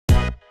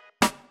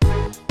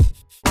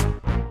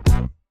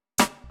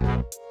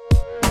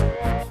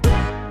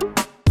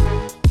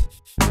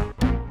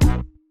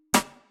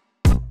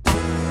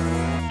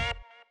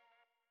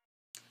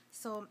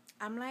So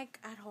I'm like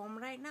at home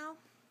right now,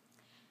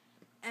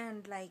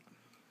 and like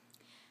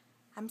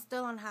I'm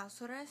still on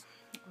house arrest,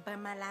 but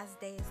my last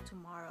day is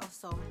tomorrow.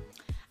 So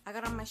I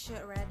got all my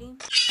shit ready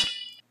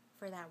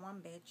for that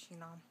one bitch,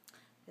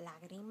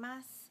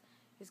 Lagrimas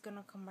is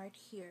gonna come right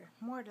here.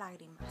 More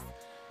Lagrimas.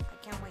 I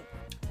can't wait.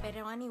 But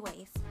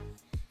anyways,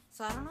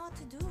 so I don't know what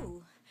to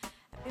do.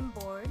 I've been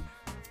bored.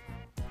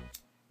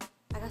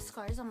 I got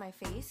scars on my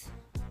face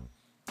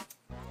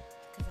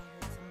because I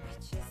hurt some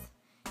bitches.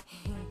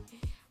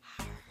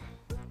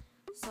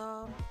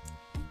 So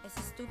it's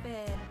a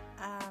stupid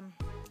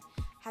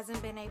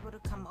hasn't been able to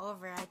come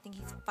over. I think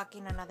he's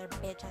fucking another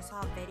bitch. I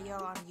saw a video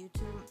on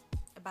YouTube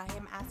about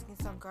him asking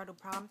some girl to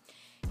prom.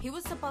 He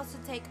was supposed to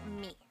take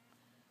me.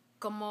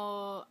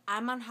 Como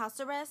I'm on house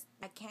arrest,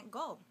 I can't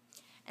go.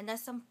 And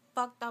that's some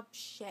fucked up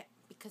shit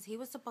because he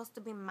was supposed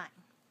to be mine.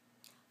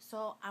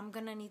 So I'm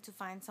gonna need to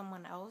find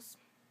someone else.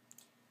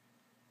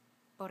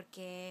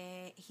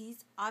 Porque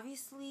he's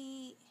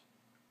obviously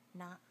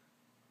not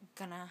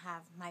gonna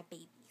have my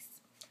babies.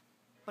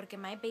 Porque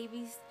my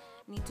babies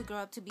need to grow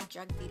up to be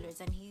drug dealers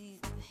and he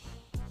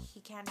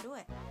can't do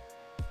it.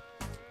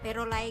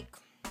 Pero like,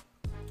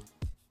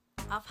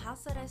 off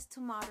house arrest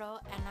tomorrow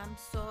and I'm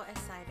so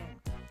excited.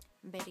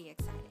 Very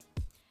excited.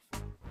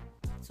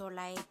 So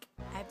like,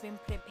 I've been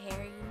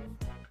preparing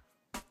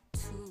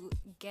to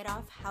get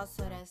off house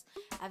arrest.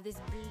 I have this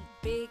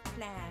big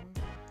planned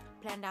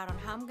out on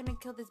how I'm gonna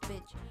kill this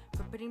bitch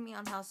for putting me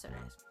on house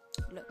arrest.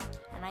 Look,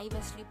 and I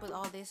even sleep with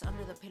all this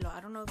under the pillow. I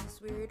don't know if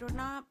it's weird or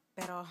not,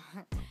 pero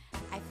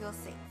I feel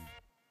safe.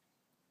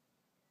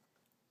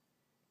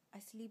 I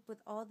sleep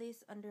with all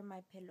this under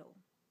my pillow.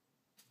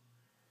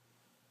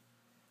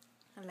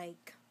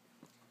 Like,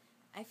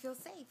 I feel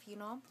safe,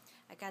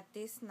 I got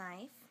this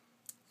knife.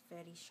 It's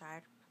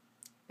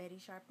very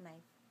sharp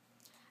knife.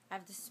 I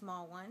have the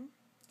small one.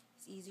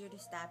 It's easier to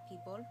stab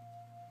people.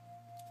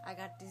 I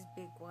got this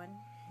big one.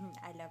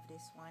 I love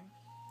this one.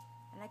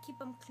 And I keep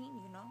them clean,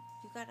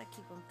 You gotta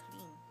keep them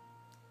clean.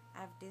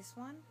 I have this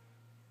one.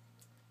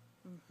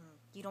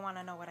 You don't want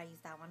to know what I use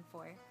that one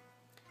for.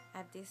 I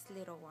have this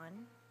little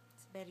one.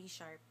 It's very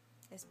sharp.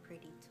 It's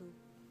pretty too.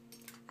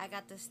 I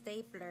got the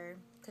stapler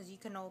because you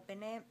can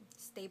open it,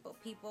 staple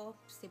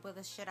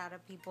the shit out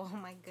of people. Oh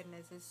my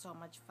goodness, it's so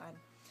much fun.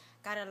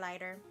 Got a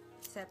lighter,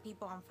 set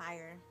people on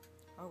fire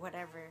or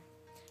whatever.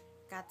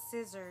 Got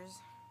scissors.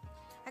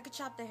 I could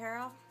chop the hair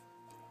off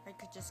or I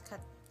could just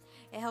cut.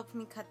 It helps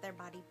me cut their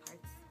body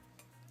parts.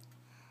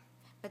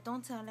 But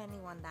don't tell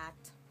anyone that.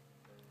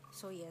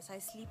 So yes, I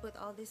sleep with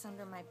all this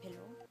under my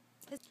pillow.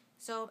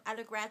 So I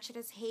look ratchet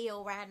as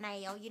hell right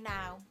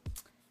now,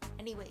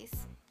 Anyways,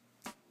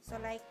 so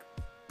like,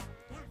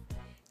 yeah,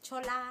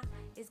 Chola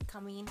is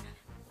coming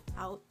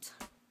out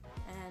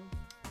and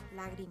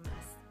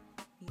Lagrimas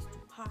needs to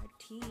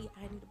party.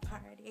 I need to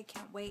party. I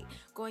can't wait.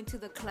 Going to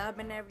the club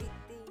and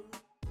everything.